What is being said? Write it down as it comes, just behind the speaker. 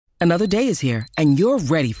Another day is here, and you're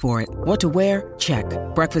ready for it. What to wear? Check.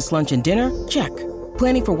 Breakfast, lunch, and dinner? Check.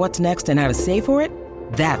 Planning for what's next and how to save for it?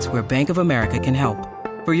 That's where Bank of America can help.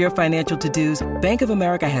 For your financial to-dos, Bank of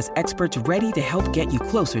America has experts ready to help get you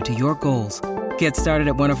closer to your goals. Get started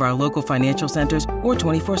at one of our local financial centers or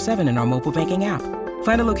 24/7 in our mobile banking app.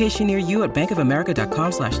 Find a location near you at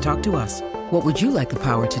bankofamerica.com/talktous. What would you like the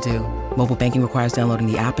power to do? Mobile banking requires downloading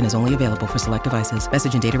the app and is only available for select devices.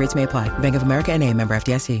 Message and data rates may apply. Bank of America N.A., member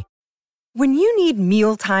FDIC. When you need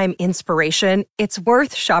mealtime inspiration, it's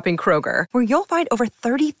worth shopping Kroger, where you'll find over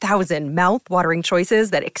 30,000 mouth-watering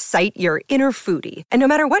choices that excite your inner foodie. And no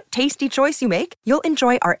matter what tasty choice you make, you'll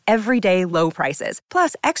enjoy our everyday low prices,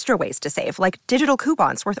 plus extra ways to save, like digital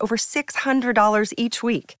coupons worth over $600 each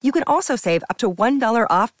week. You can also save up to $1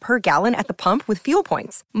 off per gallon at the pump with fuel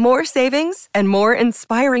points. More savings and more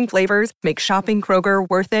inspiring flavors make shopping Kroger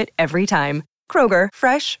worth it every time. Kroger,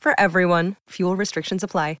 fresh for everyone. Fuel restrictions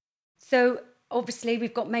apply. So, obviously,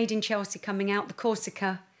 we've got Made in Chelsea coming out, the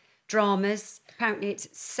Corsica dramas. Apparently, it's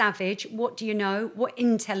savage. What do you know? What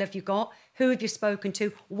intel have you got? Who have you spoken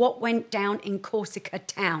to? What went down in Corsica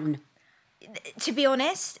town? To be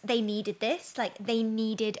honest, they needed this. Like, they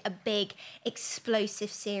needed a big,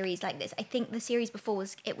 explosive series like this. I think the series before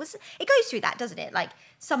it goes through that, doesn't it? Like,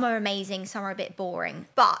 some are amazing, some are a bit boring.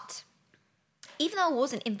 But even though I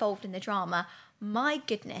wasn't involved in the drama, my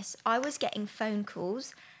goodness, I was getting phone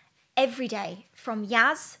calls every day from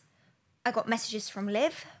Yaz. I got messages from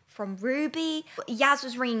Liv, from Ruby. Yaz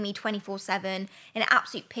was ringing me 24/7 in an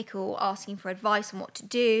absolute pickle, asking for advice on what to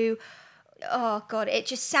do. Oh God, it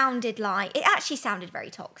actually sounded very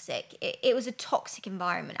toxic. It was a toxic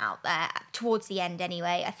environment out there towards the end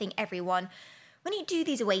anyway. I think everyone, when you do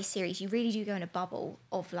these away series, you really do go in a bubble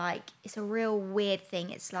of like, it's a real weird thing.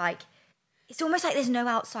 It's like, it's almost like there's no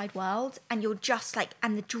outside world and you're just like,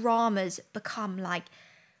 and the dramas become like,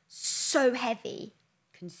 so heavy.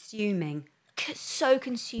 Consuming. So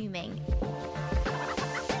consuming.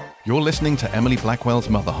 You're listening to Emily Blackwell's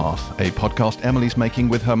Mother Half, a podcast Emily's making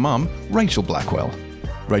with her mum, Rachel Blackwell.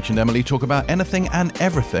 Rachel and Emily talk about anything and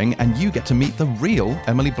everything, and you get to meet the real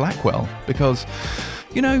Emily Blackwell. Because,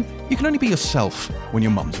 you know, you can only be yourself when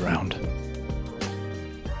your mum's around.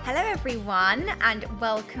 Hello everyone, and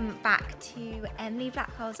welcome back to Emily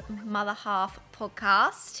Blackwell's Mother Half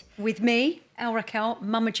podcast. With me, El Raquel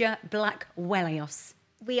Mamager Blackwellios.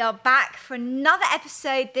 We are back for another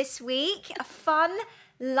episode this week. A fun,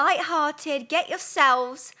 light-hearted, get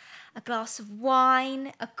yourselves a glass of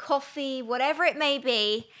wine, a coffee, whatever it may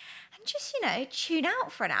be, and just, tune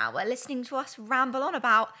out for an hour listening to us ramble on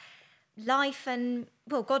about life and,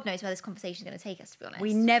 well, God knows where this conversation is going to take us, to be honest.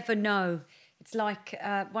 We never know. It's like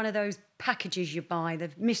one of those packages you buy,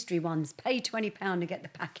 the mystery ones. Pay £20 to get the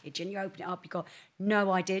package and you open it up, you've got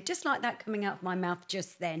no idea. Just like that coming out of my mouth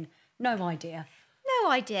just then. No idea.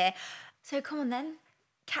 No idea. So come on then,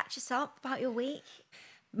 catch us up about your week.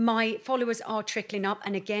 My followers are trickling up.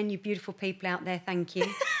 And again, you beautiful people out there, thank you.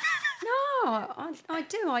 No, I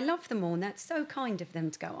do. I love them all. And that's so kind of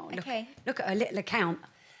them to go, oh, look at her little account.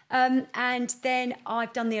 And then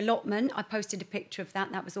I've done the allotment. I posted a picture of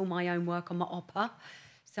that. That was all my own work on my opera.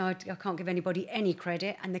 So I can't give anybody any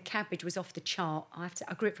credit. And the cabbage was off the chart.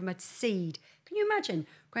 I grew it from a seed. Can you imagine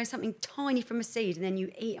growing something tiny from a seed and then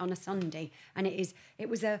you eat on a Sunday? And it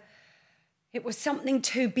was something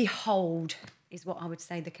to behold, is what I would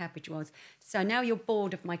say the cabbage was. So now you're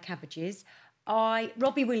bored of my cabbages.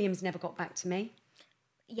 Robbie Williams never got back to me.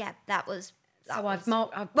 Yeah, that was... So I've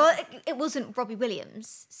marked... Well, it wasn't Robbie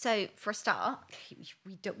Williams, so for a start...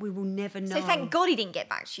 We will never know. So thank God he didn't get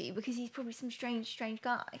back to you, because he's probably some strange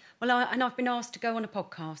guy. Well, I've been asked to go on a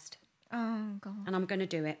podcast. Oh, God. And I'm going to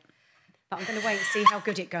do it. But I'm going to wait and see how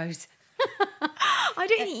good it goes. I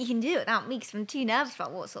don't think you can do it without me, because I'm too nervous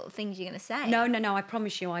about what sort of things you're going to say. No, I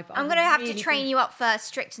promise you. I'm going to have to train you up for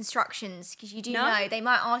strict instructions, because you do know they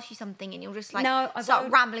might ask you something and you'll just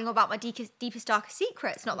start rambling about my deepest, darkest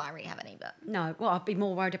secrets. Not that I really have any, but... No, well, I'd be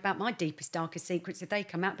more worried about my deepest, darkest secrets if they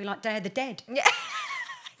come out and be like Day of the Dead. Yeah.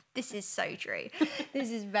 This is so true.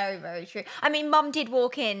 This is very, very true. I mean, Mum did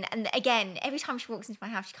walk in, and again, every time she walks into my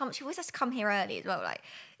house, she always has to come here early as well. Like,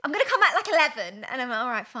 I'm going to come at like 11, and I'm like, all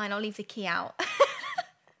right, fine, I'll leave the key out.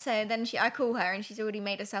 So then I call her, and she's already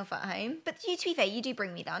made herself at home. But to be fair, you do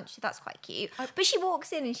bring me lunch, so that's quite cute. But she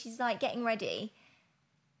walks in, and she's like getting ready.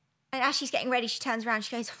 And as she's getting ready, she turns around,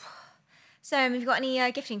 she goes, so have you got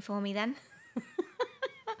any gifting for me then?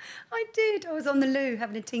 I did. I was on the loo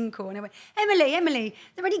having a tinkle and I went, Emily, are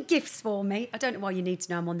there any gifts for me? I don't know why you need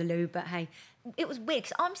to know I'm on the loo, but hey. It was weird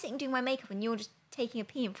because I'm sitting doing my makeup and you're just taking a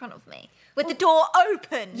pee in front of me with the door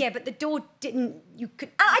open. Yeah, but the door didn't.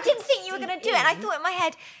 I didn't think you were going to do it. And I thought in my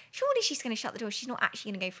head, surely she's going to shut the door. She's not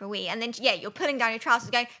actually going to go for a wee. And then, you're pulling down your trousers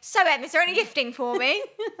going, so Em, is there any gifting for me?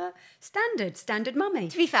 Standard mummy.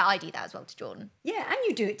 To be fair, I do that as well to Jordan. Yeah, and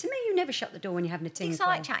you do it to me. You never shut the door when you're having a tinkle. Because I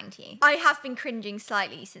like chatting to you. I have been cringing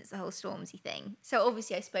slightly since the whole Stormzy thing. So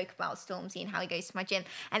obviously I spoke about Stormzy and how he goes to my gym.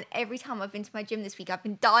 And every time I've been to my gym this week, I've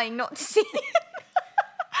been dying not to see him.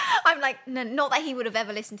 I'm like, no, not that he would have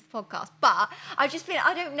ever listened to the podcast, but I've just been,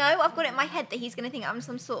 I don't know, I've got it in my head that he's going to think I'm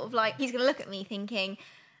some sort of like, he's going to look at me thinking,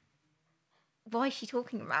 why is she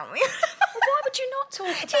talking about me? Why would you not talk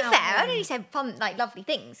about To be fair, I him? only said fun, like lovely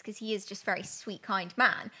things because he is just a very sweet, kind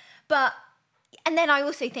man. But, and then I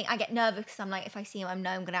also think I get nervous because I'm like, if I see him, I'm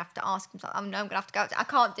going to have to ask him something. I'm going to have to go. I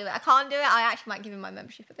can't do it. I actually might give him my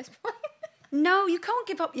membership at this point. No, you can't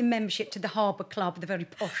give up your membership to the Harbour Club, the very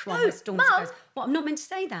posh one No, where Stormzy Mum. goes. What, I'm not meant to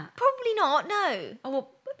say that? Probably not, no. Oh,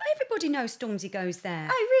 well, but everybody knows Stormzy goes there.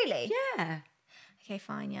 Oh, really? Yeah. Okay,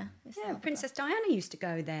 fine, yeah. It's Yeah, not- Princess Diana used to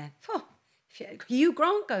go there. Oh, Hugh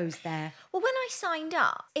Grant goes there. Well, when I signed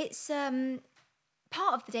up, it's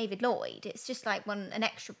part of the David Lloyd. It's just like an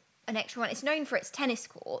extra one. It's known for its tennis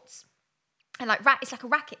courts. And like it's like a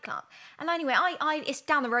racket club. And anyway, I it's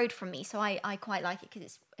down the road from me, so I quite like it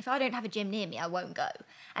because if I don't have a gym near me, I won't go.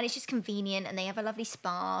 And it's just convenient, and they have a lovely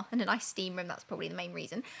spa and a nice steam room. That's probably the main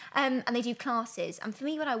reason. And they do classes. And for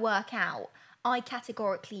me, when I work out, I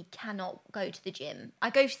categorically cannot go to the gym.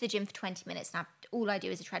 I go to the gym for 20 minutes, and all I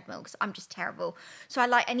do is a treadmill because I'm just terrible. So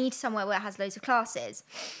I need somewhere where it has loads of classes.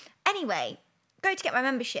 Anyway, go to get my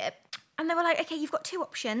membership, and they were like, okay, you've got two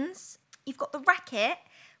options. You've got the racket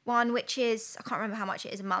one, which is, I can't remember how much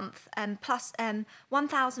it is a month, plus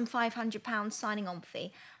 £1,500 signing on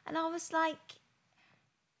fee. And I was like,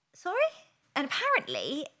 sorry? And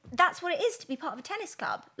apparently, that's what it is to be part of a tennis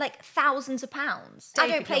club. Like, thousands of pounds. I don't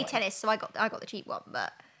David play Lloyd. tennis, so I got the cheap one,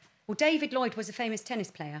 but... Well, David Lloyd was a famous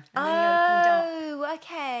tennis player. And then he opened up. Oh,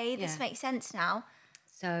 okay. This Yeah. makes sense now.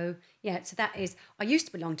 So that is, I used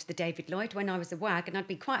to belong to the David Lloyd when I was a wag, and I'd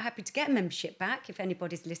be quite happy to get a membership back if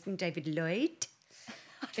anybody's listening, David Lloyd.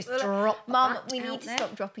 Just drop Mum, that we out need to there.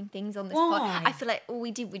 stop dropping things on this Why? pod. I feel like all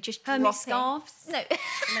we did was just Hermes drop scarves it. No.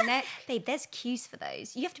 on the neck. Babe, there's queues for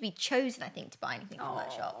those. You have to be chosen, I think, to buy anything from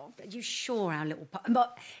that shop. Oh, are you sure our little...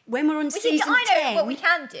 But when we're on I season know 10... what we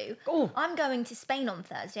can do. Oh. I'm going to Spain on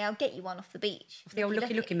Thursday. I'll get you one off the beach. The old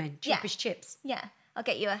looky men, Yeah. cheap as chips. Yeah. I'll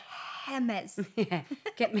get you a Hermes. Yeah,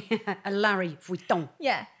 get me a Larry Vuitton.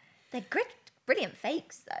 Yeah. They're brilliant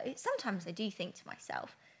fakes, though. Sometimes I do think to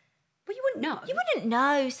myself, Well, you wouldn't know. you wouldn't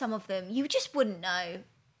know some of them. You just wouldn't know.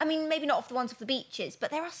 I mean, maybe not off the ones off the beaches,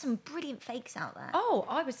 but there are some brilliant fakes out there. Oh,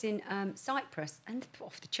 I was in Cyprus and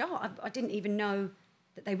off the chart. I didn't even know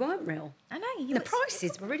that they weren't real. I know. The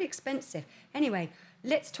prices were really expensive. Anyway,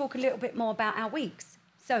 let's talk a little bit more about our weeks.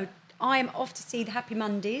 So I am off to see the Happy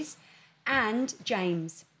Mondays and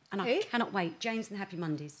James. And I Who? cannot wait. James and the Happy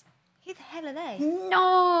Mondays. Who the hell are they?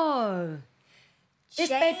 No! This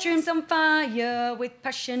James? bedroom's on fire with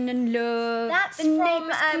passion and love. That's the from,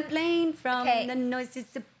 neighbours complain from okay. the noises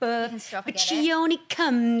above. You can stop, I But get she it. only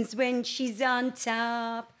comes when she's on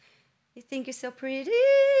top. You think you're so pretty.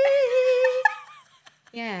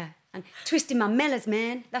 Yeah. And twisting my mellors,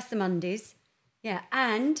 man. That's the Mondays. Yeah.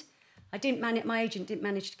 And my agent didn't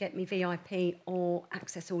manage to get me VIP or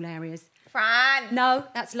access all areas. Fran. No,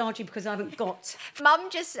 that's largely because I haven't got. Mum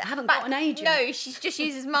just... haven't got an agent. No, she just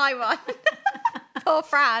uses my one. Poor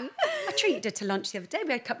Fran. I treated her to lunch the other day.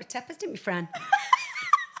 We had a couple of tapas, didn't we, Fran?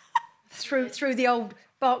 threw the old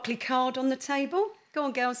Barclay card on the table. Go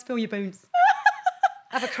on, girls, spill your boots.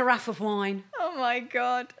 Have a carafe of wine. Oh, my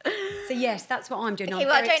God. So, yes, that's what I'm doing. Okay, I'm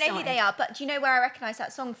well, I very don't know who excited. they are, but do you know where I recognise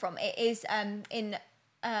that song from? It is in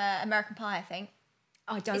American Pie, I think.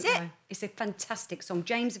 I don't Is know. it? It's a fantastic song.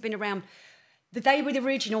 James have been around. They were the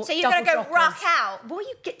original. So you're going to go double rock droppers. out? Well,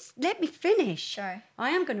 let me finish. Sorry. I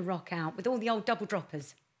am going to rock out with all the old double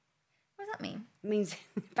droppers. What does that mean? It means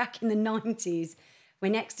back in the 90s,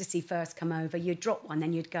 when ecstasy first come over, you'd drop one,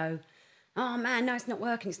 then you'd go, oh man, no, it's not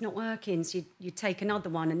working. So you'd take another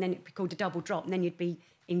one, and then it'd be called a double drop, and then you'd be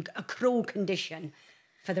in a cruel condition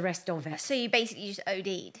for the rest of it. So you basically just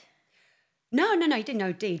OD'd? No, you didn't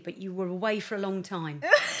OD, but you were away for a long time.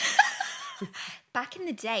 Back in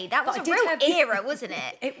the day, that was But I a did real have- era, wasn't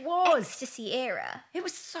it? It was. Ecstasy era. It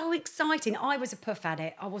was so exciting. I was a puff at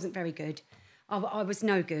it. I wasn't very good. I was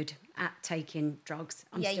no good at taking drugs.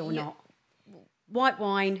 I'm Yeah, still you- not. White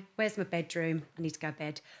wine, where's my bedroom? I need to go to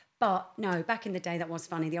bed. But no, back in the day, that was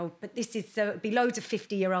funny. But this is, so it'd be loads of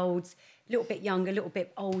 50-year-olds, a little bit younger, a little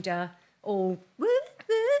bit older, all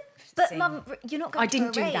But sing. Mum, you're not going I to a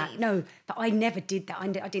didn't do that. rave. No, but I never did that. I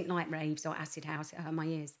didn't like raves or acid house. It hurt my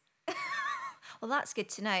ears. Well, that's good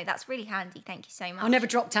to know. That's really handy. Thank you so much. I never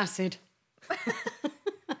dropped acid.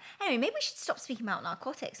 Anyway, maybe we should stop speaking about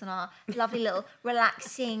narcotics on our lovely little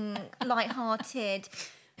relaxing, light-hearted,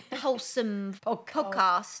 wholesome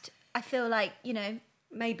podcast. I feel like,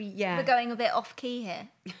 Maybe, yeah. we're going a bit off key here.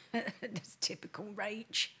 That's typical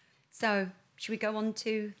Rach. So, should we go on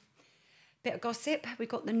to a bit of gossip? We've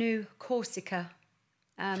got the new Corsica.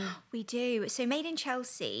 We do. So Made in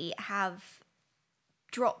Chelsea have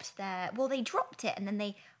dropped they dropped it and then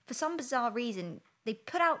they, for some bizarre reason, they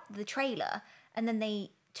put out the trailer and then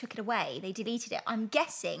they took it away. They deleted it. I'm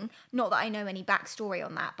guessing, not that I know any backstory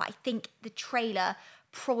on that, but I think the trailer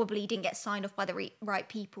probably didn't get signed off by the right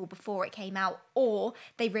people before it came out, or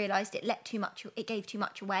they realised it gave too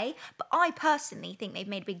much away. But I personally think they've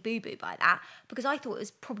made a big boo-boo by that, because I thought it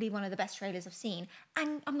was probably one of the best trailers I've seen,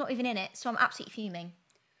 and I'm not even in it, so I'm absolutely fuming.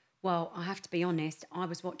 Well, I have to be honest, I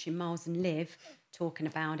was watching Miles and Liv talking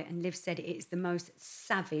about it, and Liv said it is the most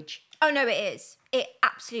savage. Oh, no, it is. It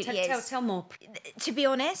absolutely is. Tell more. To be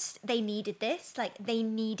honest, they needed this. Like, they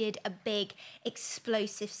needed a big,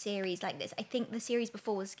 explosive series like this. I think the series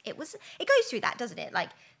before it goes through that, doesn't it? Like,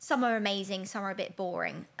 some are amazing, some are a bit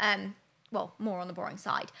boring. Well, more on the boring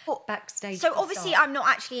side. Backstage. So, obviously, I'm not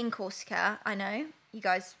actually in Corsica. I know. You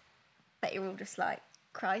guys, bet you're all just like,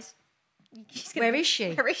 Christ. Where is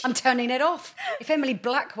she? I'm turning it off. If Emily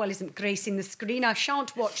Blackwell isn't gracing the screen, I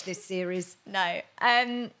shan't watch this series. No.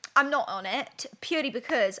 I'm not on it, purely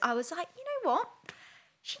because I was like, you know what?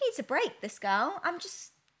 She needs a break, this girl. I'm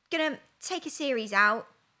just going to take a series out,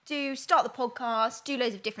 start the podcast, do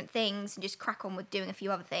loads of different things, and just crack on with doing a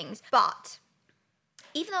few other things. But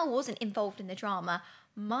even though I wasn't involved in the drama,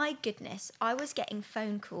 my goodness, I was getting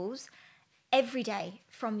phone calls every day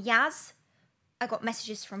from Yaz. I got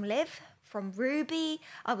messages from Liv, from Ruby.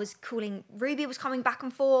 I was calling, Ruby was coming back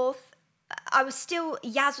and forth.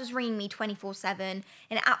 Yaz was ringing me 24/7 in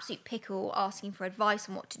an absolute pickle, asking for advice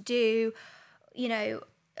on what to do.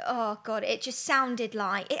 Oh God, it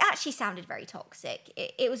actually sounded very toxic.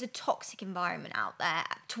 It was a toxic environment out there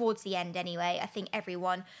towards the end anyway. I think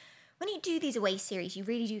everyone, when you do these away series, you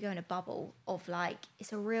really do go in a bubble of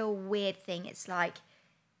it's a real weird thing. It's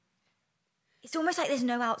almost like there's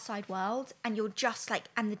no outside world, and you're just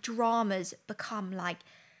and the dramas become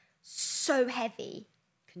so heavy.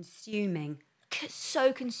 Consuming.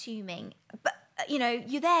 So consuming. But,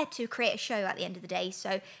 you're there to create a show at the end of the day, so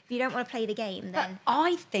if you don't want to play the game, then... But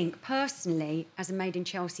I think, personally, as a Made in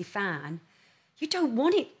Chelsea fan, you don't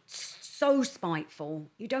want it so spiteful.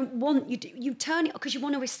 You don't want... You turn it because you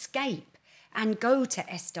want to escape and go to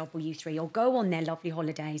SW3 or go on their lovely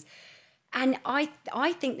holidays. And I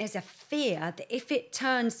think there's a fear that if it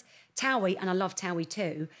turns Towie, and I love Towie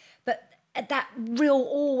too, but that real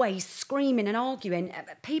always screaming and arguing,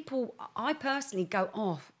 people, I personally go,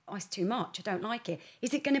 oh, it's too much. I don't like it.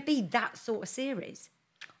 Is it going to be that sort of series?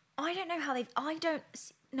 I don't know how they've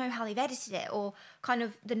edited it, or kind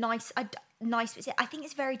of the nice bits. I think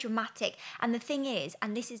it's very dramatic. And the thing is,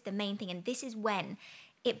 and this is the main thing, and this is when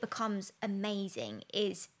it becomes amazing,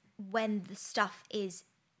 is when the stuff is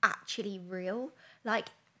actually real.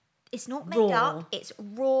 It's not made up, it's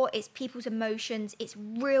raw, it's people's emotions, it's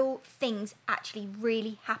real things actually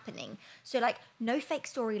really happening. So no fake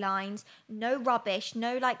storylines, no rubbish,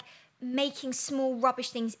 no making small rubbish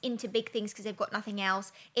things into big things because they've got nothing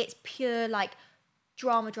else. It's pure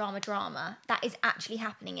drama that is actually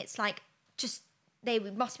happening. It's they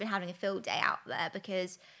must have been having a field day out there,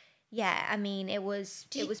 because it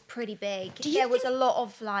was pretty big. There was a lot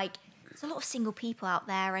of there's a lot of single people out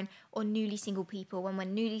there, or newly single people. And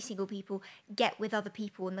when newly single people get with other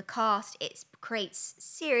people in the cast, it creates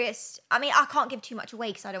serious... I can't give too much away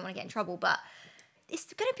because I don't want to get in trouble, but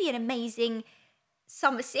it's going to be an amazing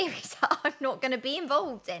summer series that I'm not going to be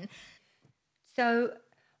involved in. So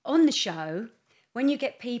on the show, when you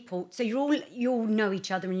get people... So you all know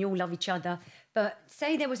each other and you all love each other, but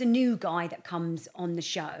say there was a new guy that comes on the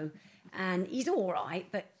show and he's all right,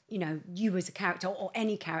 but... you as a character or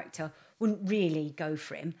any character wouldn't really go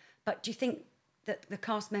for him. But do you think that the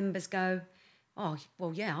cast members go, oh,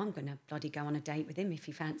 well, yeah, I'm going to bloody go on a date with him if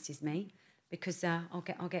he fancies me, because I'll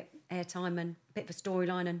get airtime and a bit of a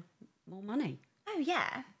storyline and more money? Oh,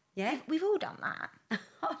 yeah. Yeah? We've all done that.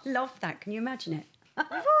 I love that. Can you imagine it?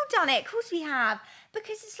 We've all done it. Of course we have.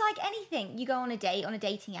 Because it's like anything. You go on a date on a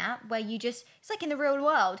dating app where it's like in the real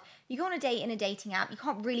world. You go on a date in a dating app. You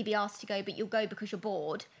can't really be asked to go, but you'll go because you're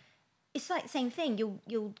bored. It's like the same thing.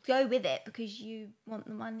 You'll go with it because you want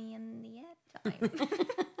the money and the airtime.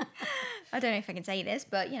 I don't know if I can say this,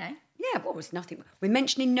 but Yeah, Yeah, well, it's nothing. We're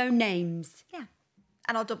mentioning no names. Yeah.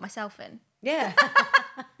 And I'll dub myself in. Yeah.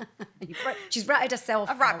 She's ratted herself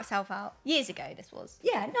I've ratted myself out. Years ago, this was.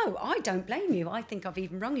 Yeah, no, I don't blame you. I think I've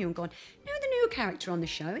even rung you and gone, you know the new character on the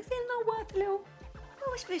show? Is it not worth a little...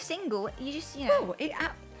 Well, if you're single, you just, you know...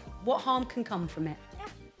 what harm can come from it? Yeah.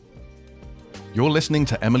 You're listening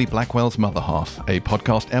to Emily Blackwell's Mother Half, a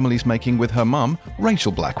podcast Emily's making with her mum,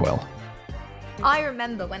 Rachel Blackwell. I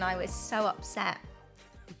remember when I was so upset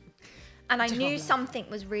and I knew something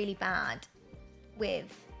was really bad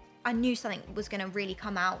I knew something was going to really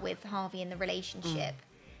come out with Harvey in the relationship.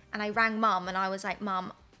 And I rang Mum and I was like,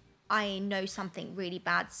 Mum, I know something really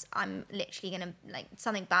bad's, I'm literally going to, like,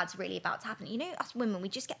 something bad's really about to happen. You know, us women, we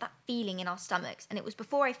just get that feeling in our stomachs. And it was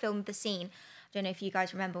before I filmed the scene, I don't know if you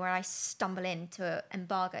guys remember, where I stumble into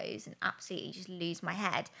embargoes and absolutely just lose my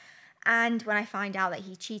head. And when I find out that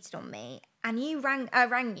he cheated on me, and I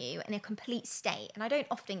rang you in a complete state, and I don't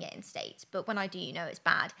often get in states, but when I do, you know it's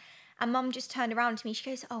bad. And Mum just turned around to me, she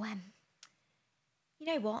goes, oh, you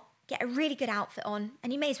know what? Get a really good outfit on,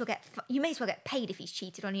 and you may as well get paid if he's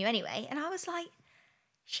cheated on you anyway. And I was like,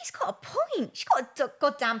 she's got a point. She's got a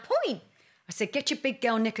goddamn point. I said, get your big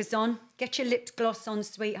girl knickers on, get your lip gloss on,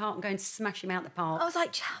 sweetheart, and go and smash him out the park. I was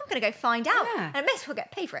like, I'm going to go find out. Yeah. And I may as well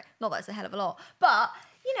get paid for it. Not that it's a hell of a lot, but,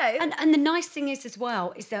 you know. And the nice thing is as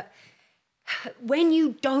well, is that when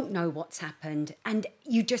you don't know what's happened and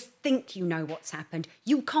you just think you know what's happened,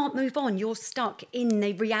 you can't move on. You're stuck in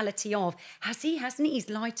the reality of, has he, hasn't he? He's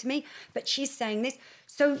lied to me, but she's saying this.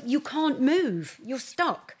 So you can't move. You're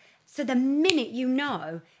stuck. So the minute you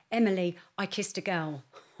know, Emily, I kissed a girl.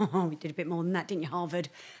 We did a bit more than that, didn't you, Harvard?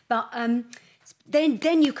 But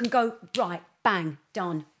then you can go, right, bang,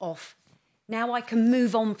 done, off. Now I can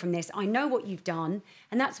move on from this. I know what you've done.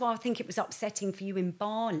 And that's why I think it was upsetting for you in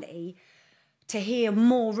Bali to hear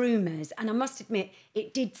more rumours. And I must admit,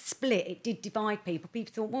 it did split, it did divide people.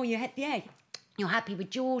 People thought, well, you're happy with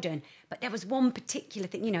Jordan. But there was one particular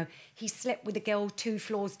thing, you know, he slept with a girl 2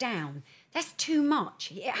 floors down. That's too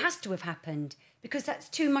much. It has to have happened because that's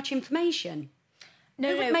too much information.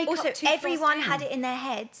 No. Also, everyone had it in their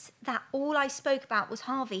heads that all I spoke about was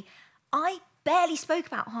Harvey. I barely spoke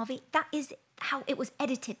about Harvey. That is how it was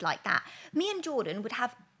edited like that. Me and Jordan would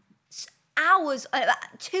have hours,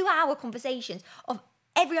 2-hour conversations of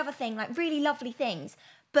every other thing, like really lovely things.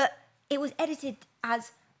 But it was edited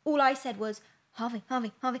as all I said was Harvey.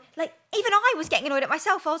 Like, even I was getting annoyed at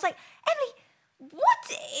myself. I was like, Emily, what?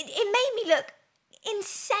 It made me look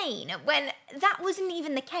insane when that wasn't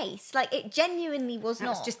even the case. Like, it genuinely was not. It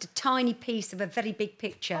was just a tiny piece of a very big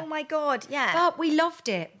picture. Oh my God, yeah. But we loved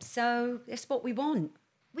it, so it's what we want.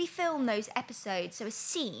 We film those episodes, so a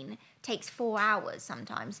scene takes 4 hours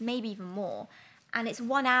sometimes, maybe even more, and it's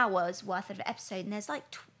 1 hour's worth of an episode, and there's like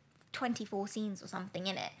 24 scenes or something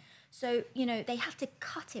in it. So, you know, they have to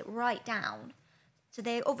cut it right down. So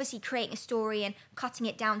they're obviously creating a story and cutting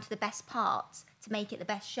it down to the best parts to make it the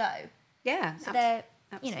best show. Yeah, so they're,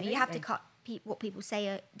 you know, you have to cut what people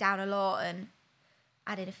say down a lot and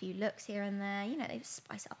added a few looks here and there. You know, they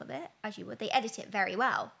spice it up a bit, as you would. They edit it very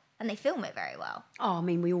well and they film it very well. Oh, I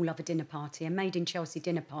mean, we all love a dinner party, a Made in Chelsea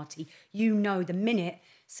dinner party. You know, the minute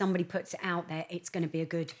somebody puts it out there, it's going to be a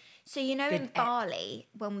good. So, you know, in Bali,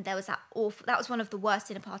 when there was that was one of the worst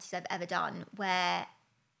dinner parties I've ever done, where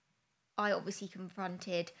I obviously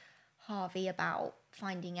confronted Harvey about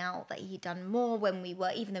finding out that he'd done more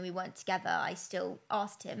even though we weren't together. I still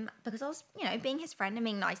asked him because I was, you know, being his friend and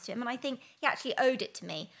being nice to him, and I think he actually owed it to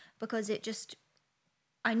me because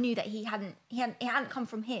I knew that it hadn't come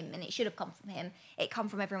from him, and it should have come from him. It come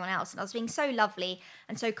from everyone else, and I was being so lovely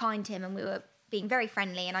and so kind to him, and we were being very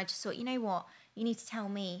friendly, and I just thought, you know what, you need to tell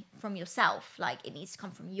me from yourself, like, it needs to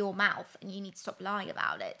come from your mouth, and you need to stop lying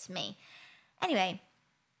about it to me. Anyway,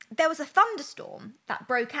 there was a thunderstorm that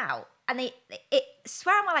broke out, and it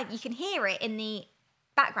swear on my life, you can hear it in the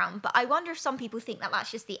background, but I wonder if some people think that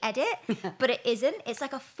that's just the edit, but it isn't. It's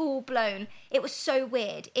like a full-blown, it was so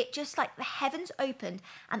weird. It just, like, the heavens opened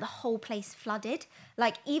and the whole place flooded,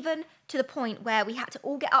 like, even to the point where we had to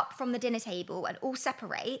all get up from the dinner table and all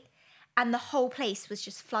separate, and the whole place was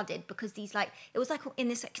just flooded because these, like, it was like in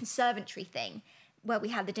this, like, conservatory thing where we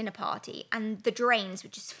had the dinner party, and the drains were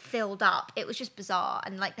just filled up. It was just bizarre,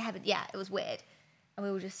 and, like, it was weird, and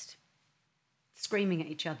we were just screaming at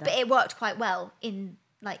each other. But it worked quite well in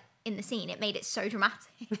the scene. It made it so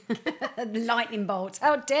dramatic. The lightning bolts.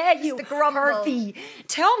 How dare you, the grumble. Harvey?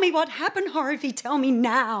 Tell me what happened, Harvey. Tell me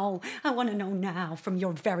now. I want to know now from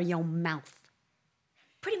your very own mouth.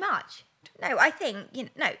 Pretty much. No, I think, you know,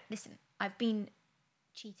 no, listen, I've been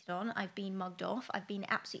cheated on. I've been mugged off. I've been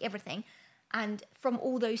absolutely everything. And from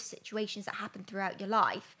all those situations that happen throughout your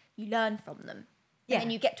life, you learn from them. Yeah. And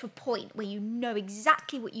then you get to a point where you know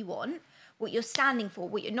exactly what you want, what you're standing for,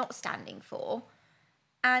 what you're not standing for.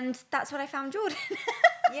 And that's what I found Jordan.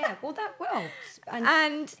 Yeah, well,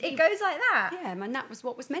 And it goes like that. Yeah, and that was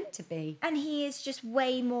what was meant to be. And he is just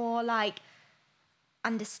way more like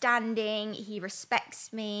understanding. He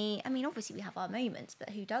respects me. I mean, obviously we have our moments,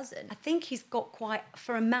 but who doesn't? I think he's got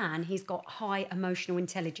for a man, he's got high emotional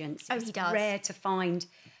intelligence. Oh, he does. It's rare to find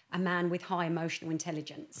a man with high emotional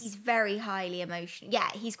intelligence. He's very highly emotional. Yeah,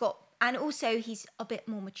 and also he's a bit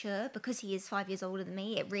more mature because he is 5 years older than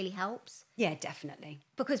me. It really helps. Yeah, definitely.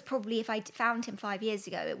 Because probably if I found him 5 years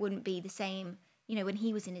ago, it wouldn't be the same. You know, when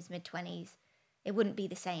he was in his mid-20s, it wouldn't be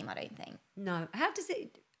the same, I don't think. No.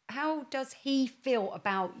 How does he feel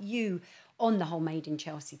about you on the whole Made in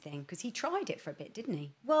Chelsea thing? Because he tried it for a bit, didn't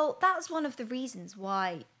he? Well, that's one of the reasons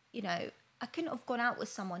why, you know, I couldn't have gone out with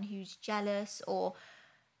someone who's jealous or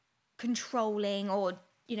controlling or,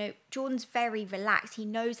 you know, Jordan's very relaxed. He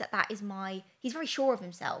knows that he's very sure of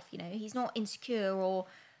himself, you know. He's not insecure or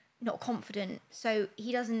not confident. So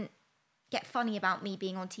he doesn't get funny about me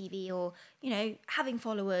being on TV or, you know, having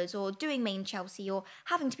followers or doing Main Chelsea or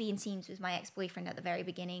having to be in scenes with my ex-boyfriend at the very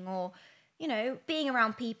beginning or, you know, being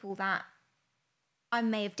around people that I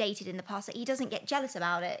may have dated in the past. That he doesn't get jealous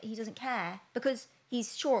about it. He doesn't care because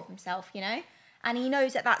he's sure of himself, you know, and he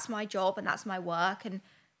knows that that's my job and that's my work and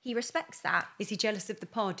he respects that. Is he jealous of the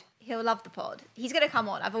pod? He'll love the pod. He's going to come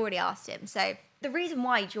on. I've already asked him. So the reason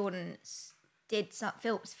why Jordan did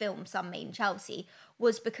film some Made in Chelsea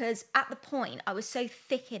was because at the point I was so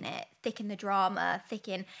thick in the drama, thick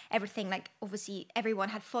in everything. Like obviously everyone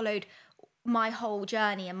had followed my whole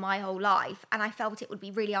journey and my whole life, and I felt it would be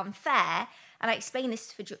really unfair. And I explained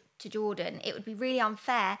this to Jordan. It would be really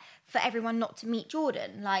unfair for everyone not to meet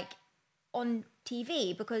Jordan, like on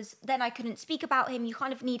TV, because then I couldn't speak about him. You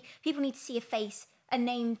kind of people need to see the face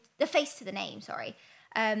to the name. Sorry.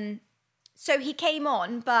 So he came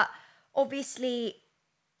on, but obviously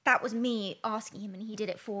that was me asking him and he did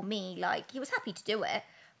it for me. Like he was happy to do it,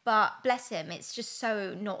 but bless him, it's just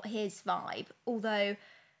so not his vibe. Although,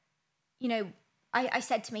 you know, I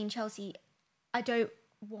said to me in Chelsea, I don't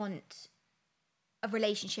want a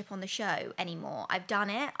relationship on the show anymore. I've done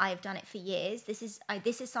it for years. This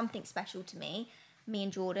is something special to me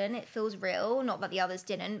and Jordan. It feels real, not that the others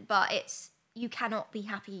didn't, but you cannot be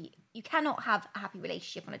happy. You cannot have a happy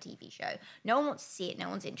relationship on a TV show. No one wants to see it. No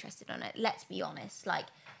one's interested in it. Let's be honest. Like,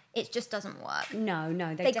 it just doesn't work. No.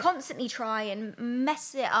 They constantly try and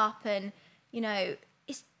mess it up, and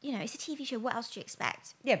it's a TV show. What else do you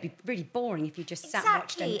expect? Yeah, it'd be really boring if you just sat and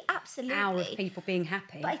watched an hour of people being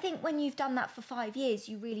happy. But I think when you've done that for 5 years,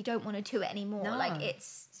 you really don't want to do it anymore. No, like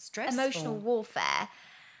it's stressful. Emotional warfare.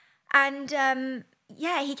 And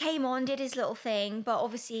he came on, did his little thing, but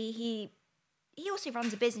obviously he also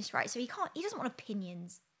runs a business, right? So he doesn't want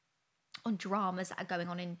opinions on dramas that are going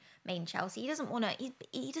on in Main Chelsea. He doesn't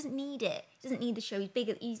need it. He doesn't need the show. He's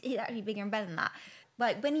bigger. He's actually bigger and better than that.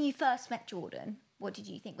 Like, when you first met Jordan, what did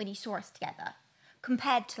you think when you saw us together?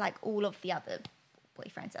 Compared to, like, all of the other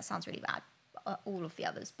boyfriends. That sounds really bad. All of the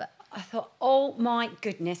others, but... I thought, oh, my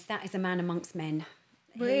goodness, that is a man amongst men.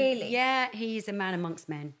 Really? He is a man amongst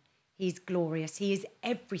men. He's glorious. He is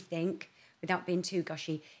everything, without being too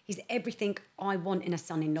gushy, he's everything I want in a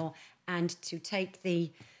son-in-law. And to take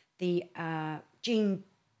the gene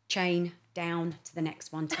chain down to the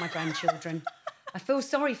next one, to my grandchildren. I feel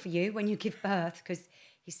sorry for you when you give birth, because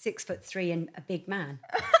he's 6'3" and a big man.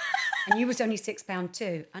 And you was only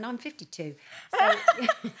 £6 and I'm 52. So,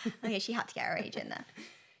 oh yeah, she had to get her age in there.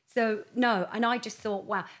 So, no, and I just thought,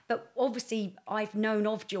 wow. But obviously I've known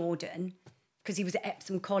of Jordan because he was at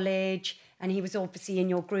Epsom College and he was obviously in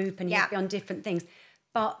your group and he'd be on different things.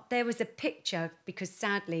 But there was a picture, because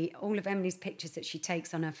sadly, all of Emily's pictures that she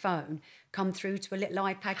takes on her phone come through to a little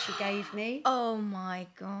iPad she gave me. Oh, my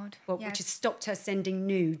God. Well, which has stopped her sending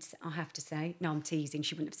nudes, I have to say. No, I'm teasing.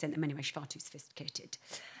 She wouldn't have sent them anyway. She's far too sophisticated.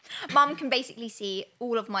 Mum can basically see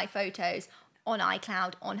all of my photos on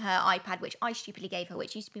iCloud on her iPad, which I stupidly gave her,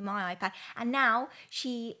 which used to be my iPad. And now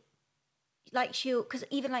because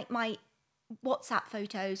even like my WhatsApp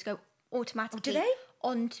photos go automatically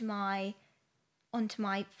onto my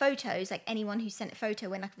photos, like anyone who sent a photo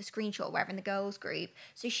when like the screenshot or whatever in the girls group.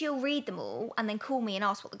 So she'll read them all and then call me and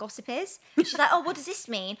ask what the gossip is. She's like, oh, what does this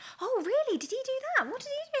mean? Oh, really? Did he do that? What did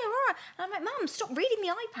he do? And I'm like, Mum, stop reading the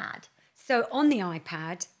iPad. So on the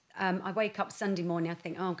iPad, I wake up Sunday morning, I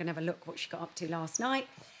think, I'm going to have a look what she got up to last night.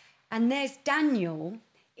 And there's Daniel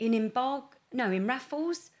in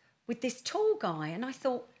Raffles with this tall guy. And I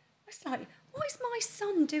thought, what is my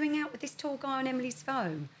son doing out with this tall guy on Emily's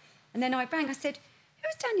phone? And then I rang, I said, who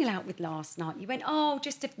was Daniel out with last night? You went, oh,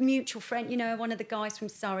 just a mutual friend, you know, one of the guys from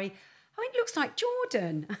Surrey. I went, looks like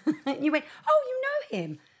Jordan. And you went, oh, you know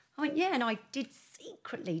him? I went, yeah, and I did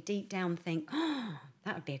secretly deep down think, oh,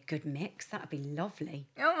 that would be a good mix. That would be lovely.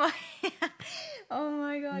 Oh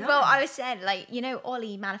my God. No. Well, I was saying, like, you know,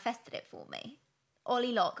 Ollie manifested it for me.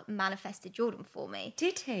 Ollie Locke manifested Jordan for me.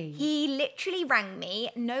 Did he? He literally rang me.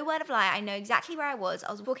 No word of lie. I know exactly where I was.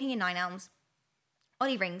 I was walking in Nine Elms.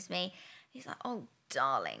 Ollie rings me. He's like, oh,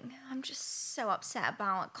 darling, I'm just so upset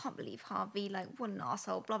about, I can't believe Harvey, like, what an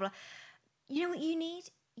arsehole, blah, blah. You know what you need?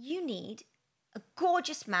 You need a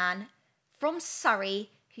gorgeous man from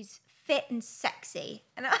Surrey who's fit and sexy.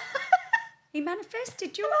 And He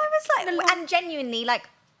manifested you. And I was like, and genuinely, like,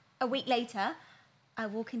 a week later, I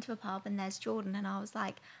walk into a pub and there's Jordan, and I was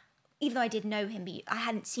like, even though I did know him, but I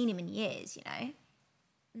hadn't seen him in years, you know.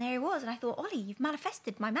 And there he was, and I thought, Ollie, you've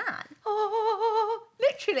manifested my man. Oh,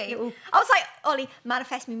 literally. I was like, Ollie,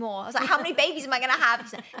 manifest me more. I was like, how many babies am I going to have?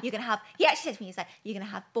 He's like, you're going to have, he actually said to me, he's like, you're going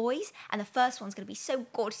to have boys, and the first one's going to be so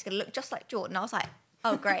gorgeous, he's going to look just like Jordan. I was like,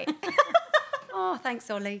 oh, great. Oh, thanks,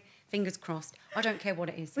 Ollie. Fingers crossed. I don't care what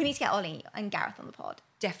it is. We need to get Ollie and Gareth on the pod.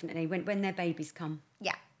 Definitely, when their babies come.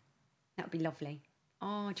 Yeah. That would be lovely.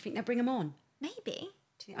 Oh, do you think they'll bring them on? Maybe. Do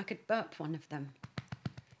you think I could burp one of them?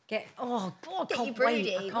 God, Get can't you wait.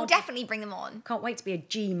 broody. We'll definitely bring them on. Can't wait to be a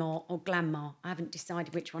G-Mar or Glam-Mar. I haven't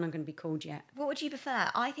decided which one I'm going to be called yet. What would you prefer?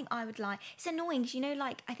 I think I would like... It's annoying because, you know,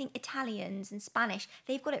 like, I think Italians and Spanish,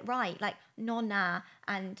 they've got it right. Like, nonna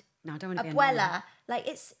and No, I don't want to be a abuela. nonna. Like,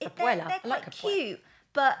 Abuela. they're I quite like abuela. cute.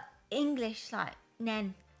 But English, like,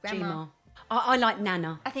 nen, grandma. G-Mar. I like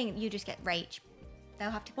Nana. I think you just get Rach.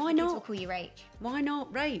 They'll have to... Why kids not? will call you Rach. Why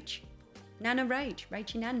not Rach? Nana Rach.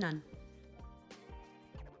 Rachy Nan Nan.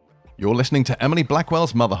 You're listening to Emily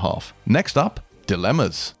Blackwell's Mother Half. Next up,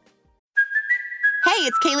 Dilemmas. Hey,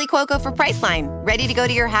 it's Kaylee Cuoco for Priceline. Ready to go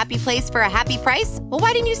to your happy place for a happy price? Well,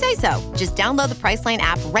 why didn't you say so? Just download the Priceline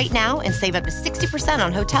app right now and save up to 60%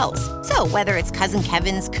 on hotels. So whether it's Cousin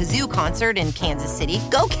Kevin's Kazoo Concert in Kansas City,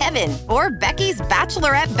 go Kevin, or Becky's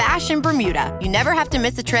Bachelorette Bash in Bermuda, you never have to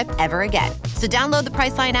miss a trip ever again. So download the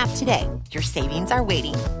Priceline app today. Your savings are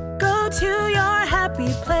waiting. Go to your happy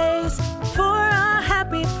place for a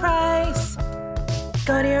happy price.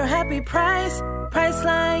 Go to your happy price,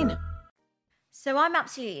 Priceline. So I'm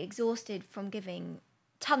absolutely exhausted from giving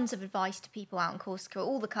tons of advice to people out in Corsica,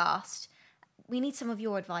 all the cast. We need some of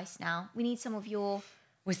your advice now. We need some of your...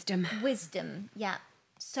 Wisdom. Yeah.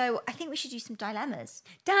 So I think we should do some dilemmas.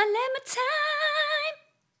 Dilemma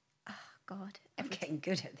time! Oh, God. I'm getting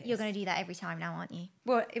good at this. You're going to do that every time now, aren't you?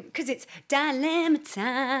 Well, because it's dilemma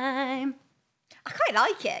time. I quite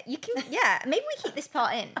like it. You can, yeah. Maybe we keep this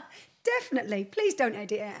part in. Definitely. Please don't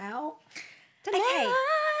edit it out. Dilemmas Okay.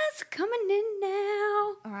 coming in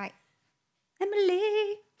now. All right.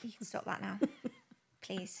 Emily. You can stop that now.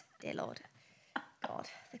 Please, dear Lord. God,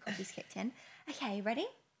 the coffee's kicked in. Okay, ready?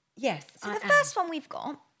 Yes, So the first one we've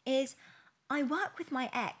got is, I work with my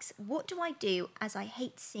ex. What do I do as I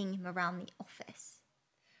hate seeing him around the office?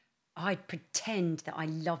 I'd pretend that I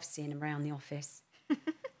love seeing him around the office.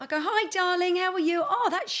 I go, hi, darling, how are you? Oh,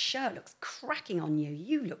 that shirt looks cracking on you.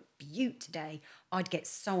 You look beaut today. I'd get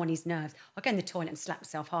so on his nerves. I'd go in the toilet and slap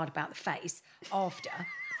myself hard about the face after.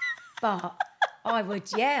 But I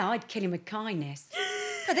would, I'd kill him with kindness.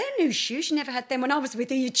 But they're new shoes. You never had them when I was with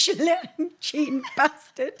you, you cheating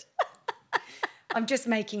bastard. I'm just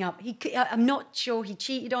making up. I'm not sure he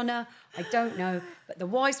cheated on her. I don't know. But the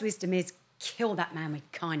wise wisdom is, kill that man with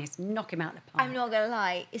kindness. Knock him out the park. I'm not going to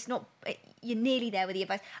lie. It's not... You're nearly there with the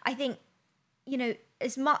advice. I think, you know,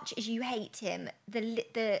 as much as you hate him, the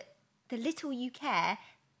little you care,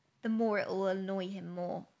 the more it will annoy him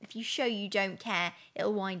more. If you show you don't care,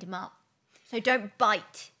 it'll wind him up. So don't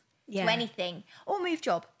bite to anything. Or move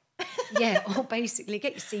job. Yeah, or basically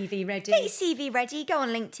get your CV ready. Get your CV ready, go on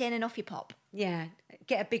LinkedIn and off you pop. Yeah,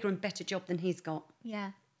 get a bigger and better job than he's got.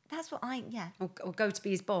 Yeah, that's what Or go to be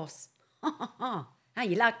his boss. How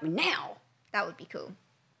you like me now? That would be cool.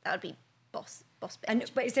 That would be boss bitch.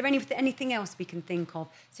 But is there anything else we can think of?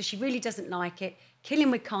 So she really doesn't like it. Kill him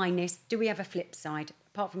with kindness. Do we have a flip side?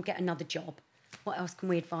 Apart from get another job. What else can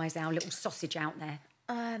we advise our little sausage out there?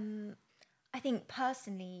 I think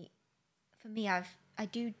personally, for me, I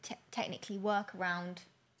do technically work around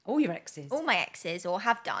All your exes. all my exes, or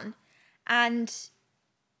have done, and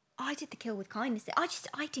I did the kill with kindness.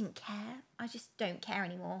 I didn't care. I just don't care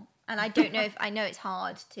anymore, and I don't know if I know it's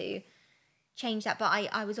hard to change that, but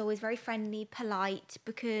I was always very friendly, polite,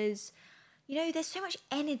 because, you know, there's so much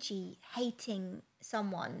energy hating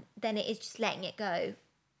someone than it is just letting it go.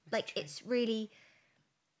 Like, it's really...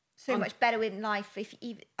 so much better in life.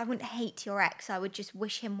 I wouldn't hate your ex. I would just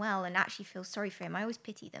wish him well and actually feel sorry for him. I always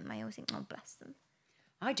pity them. I always think, oh, bless them.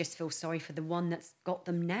 I just feel sorry for the one that's got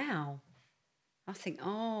them now. I think,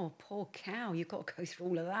 oh, poor cow, you've got to go through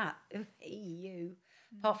all of that. Oh, you.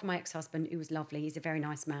 Apart from my ex-husband, who was lovely, he's a very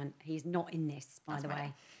nice man. He's not in this, by the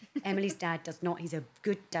way. Emily's dad does not. He's a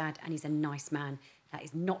good dad and he's a nice man. That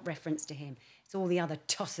is not reference to him. It's all the other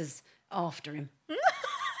tossers after him.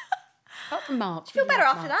 Apart from Mark. Do you feel better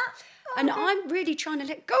after that? And I'm really trying to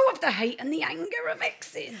let go of the hate and the anger of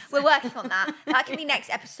exes. We're working on that. That can be next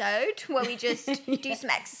episode where we just do some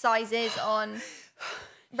exercises on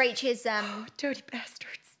Rachel's... dirty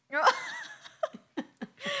bastards.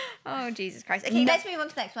 Oh, Jesus Christ. Okay, let's move on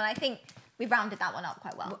to the next one. I think we've rounded that one up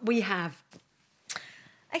quite well. We have.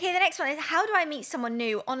 Okay, the next one is, how do I meet someone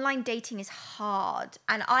new? Online dating is hard.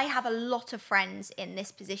 And I have a lot of friends in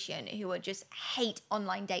this position who just hate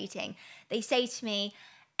online dating. They say to me,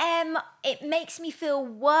 it makes me feel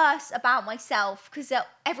worse about myself because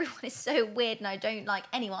everyone is so weird and I don't like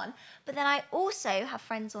anyone. But then I also have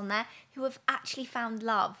friends on there who have actually found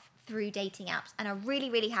love through dating apps and are really,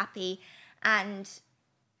 really happy. And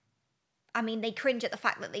I mean, they cringe at the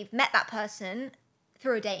fact that they've met that person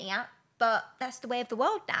through a dating app, but that's the way of the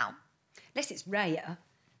world now. Unless it's Raya.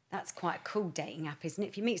 That's quite a cool dating app, isn't it?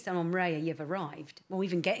 If you meet someone on Raya, you've arrived. Well,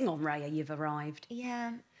 even getting on Raya, you've arrived.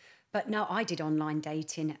 Yeah. But no, I did online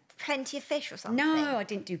dating. Plenty of Fish or something? No, I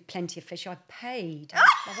didn't do Plenty of Fish. I paid.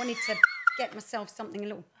 I wanted to get myself something a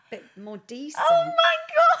little bit more decent. Oh, my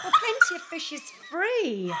God. Well, Plenty of Fish is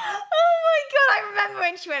free. Oh, my God. I remember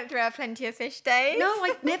when she went through her Plenty of Fish days. No,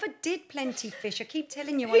 I never did Plenty of Fish. I keep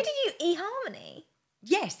telling you. Who did you, eHarmony?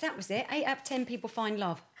 Yes, that was it. 8 out of 10 people find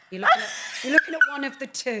love. You're looking at one of the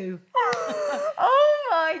two. Oh,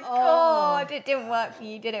 my God. It didn't work for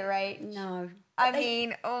you, did it, Rach? No. I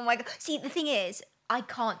mean, oh, my God. See, the thing is, I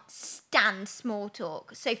can't stand small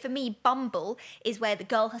talk. So for me, Bumble is where the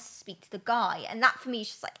girl has to speak to the guy. And that for me is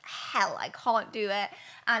just like, hell, I can't do it.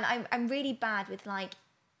 And I'm really bad with like,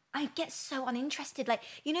 I get so uninterested. Like,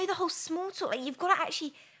 you know, the whole small talk, like you've got to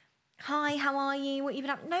actually, hi, how are you? What you been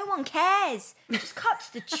up? No one cares. Just cut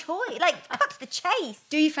to the choice, like cut to the chase.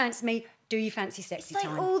 Do you fancy me? Do you fancy sexy it's like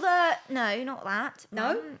time? all the, no, not that.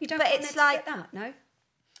 No? You don't but want it's to like get that, no?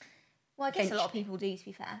 Well, I guess a lot of people do, to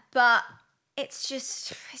be fair. But it's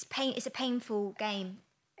just, it's a painful game.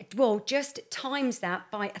 Well, just times that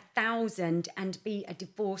by 1,000 and be a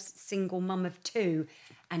divorced single mum of 2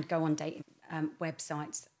 and go on dating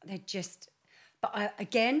websites. They're just... But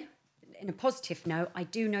again, in a positive note, I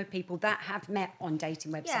do know people that have met on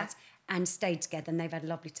dating websites and stayed together and they've had a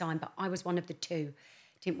lovely time. But I was one of the 2.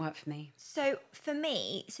 Didn't work for me. So for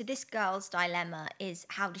me, this girl's dilemma is,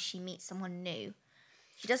 how does she meet someone new?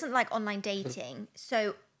 She doesn't like online dating.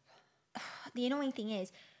 So the annoying thing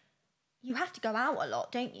is, you have to go out a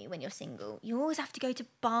lot, don't you, when you're single? You always have to go to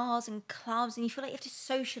bars and clubs and you feel like you have to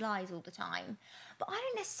socialise all the time. But I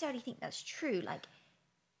don't necessarily think that's true. Like,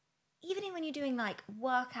 even when you're doing like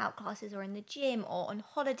workout classes or in the gym or on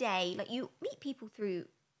holiday, like you meet people through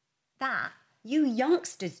that. You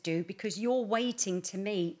youngsters do because you're waiting to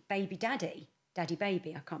meet baby daddy. Daddy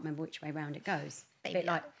baby. I can't remember which way round it goes. Baby a bit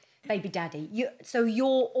like baby daddy. So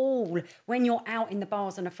you're all, when you're out in the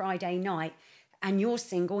bars on a Friday night and you're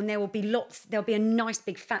single, and there'll be a nice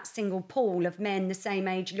big fat single pool of men the same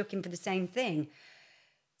age looking for the same thing.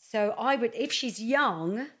 So I would, if she's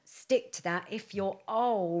young, stick to that. If you're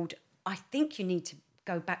old, I think you need to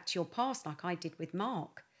go back to your past like I did with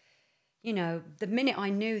Mark. You know, the minute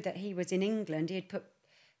I knew that he was in England, he had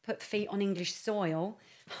put feet on English soil.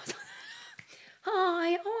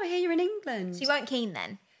 Hi, I hear you're in England. So you weren't keen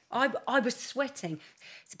then? I was sweating.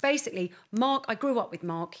 So basically, Mark, I grew up with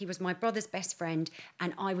Mark. He was my brother's best friend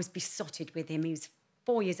and I was besotted with him. He was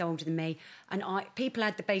 4 years older than me. And people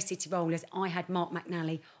had the Bay City Rollers. I had Mark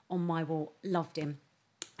McNally on my wall. Loved him.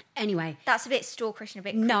 Anyway. That's a bit stalkerish and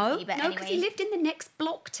a bit creepy, but anyway. No, because he lived in the next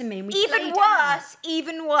block to me. And we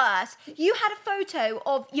Even worse. You had a photo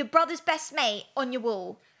of your brother's best mate on your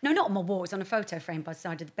wall. No, not on my wall. It was on a photo frame by the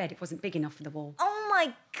side of the bed. It wasn't big enough for the wall. Oh,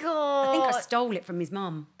 my God. I think I stole it from his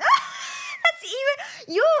mum. That's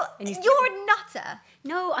even... You're a nutter.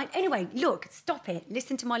 No, anyway, look, stop it.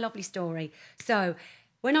 Listen to my lovely story. So,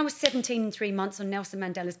 when I was 17 and 3 months on Nelson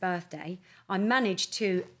Mandela's birthday, I managed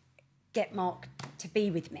to get Mark to be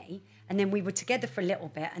with me, and then we were together for a little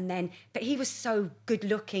bit, but he was so good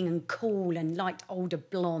looking and cool and liked older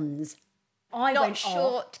blondes. I Not went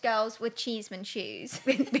short girls with Cheeseman shoes.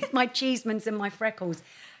 with my Cheesemans and my freckles.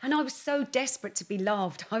 And I was so desperate to be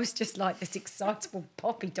loved. I was just like this excitable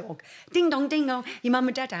poppy dog. Ding dong, ding dong. Your mum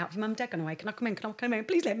and dad out. Your mum and dad gone away. Can I come in? Can I come in?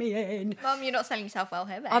 Please let me in. Mum, you're not selling yourself well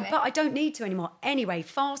here, baby. But I don't need to anymore. Anyway,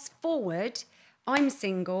 fast forward, I'm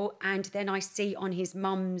single, and then I see on his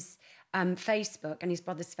mum's Facebook and his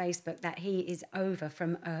brother's Facebook that he is over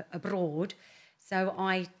from abroad. So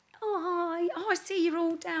hi. Oh, I see you're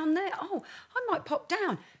all down there. Oh, I might pop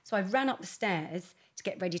down. So I ran up the stairs to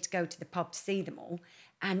get ready to go to the pub to see them all.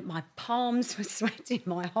 And my palms were sweating.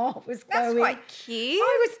 My heart was going. That's quite cute.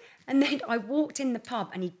 And then I walked in the pub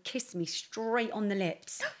and he kissed me straight on the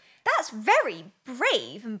lips. That's very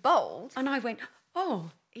brave and bold. And I went,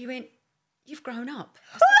 oh, he went, you've grown up.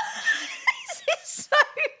 This is so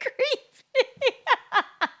creepy.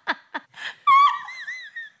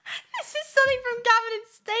 This is something from Gavin and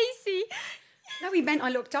Stacey. No, he meant I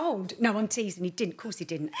looked old. No, I'm teasing. He didn't. Of course he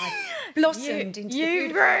didn't. I blossomed into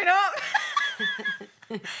You've grown up.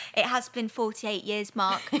 It has been 48 years,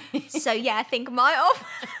 Mark. So, yeah, I think I might have.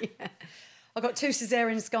 Yeah. I've got 2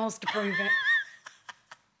 cesarean scars to prove it.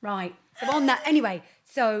 Right. So on that, anyway,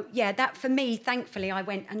 so, yeah, that for me, thankfully, I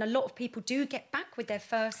went, and a lot of people do get back with their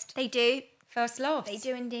first... They do. First loves. They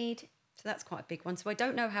do indeed. So that's quite a big one. So I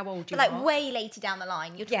don't know how old you But are. like way later down the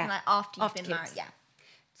line. You're talking like after you've been kids. married. Yeah.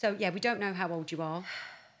 So, yeah, we don't know how old you are.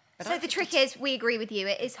 But So the trick is, we agree with you,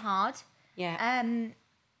 it is hard. Yeah.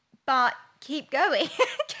 But keep going.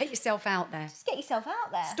 Get yourself out there. Just get yourself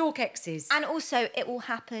out there. Stalk exes. And also, it will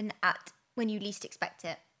happen at when you least expect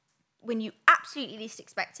it. When you absolutely least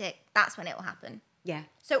expect it, that's when it will happen. Yeah.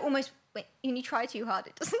 So almost when you try too hard,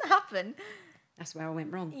 it doesn't happen. That's where I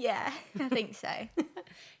went wrong. Yeah, I think so.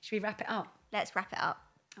 Should we wrap it up? Let's wrap it up.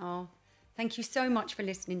 Oh, thank you so much for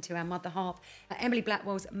listening to our Mother Half, Emily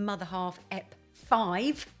Blackwell's Mother Half Ep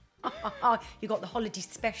 5. You got the holiday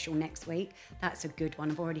special next week. That's a good one.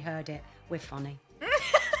 I've already heard it. We're funny.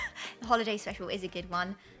 The holiday special is a good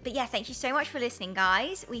one. But yeah, thank you so much for listening,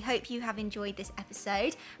 guys. We hope you have enjoyed this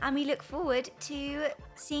episode and we look forward to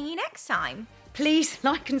seeing you next time. Please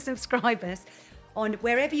like and subscribe us on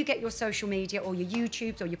wherever you get your social media or your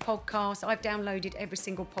YouTubes or your podcasts. I've downloaded every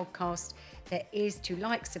single podcast there is to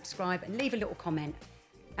like, subscribe and leave a little comment.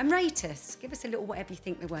 And rate us. Give us a little whatever you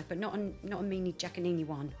think we're worth, but not a meanie Jackanini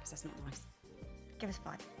one, because that's not nice. Give us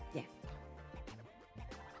 5.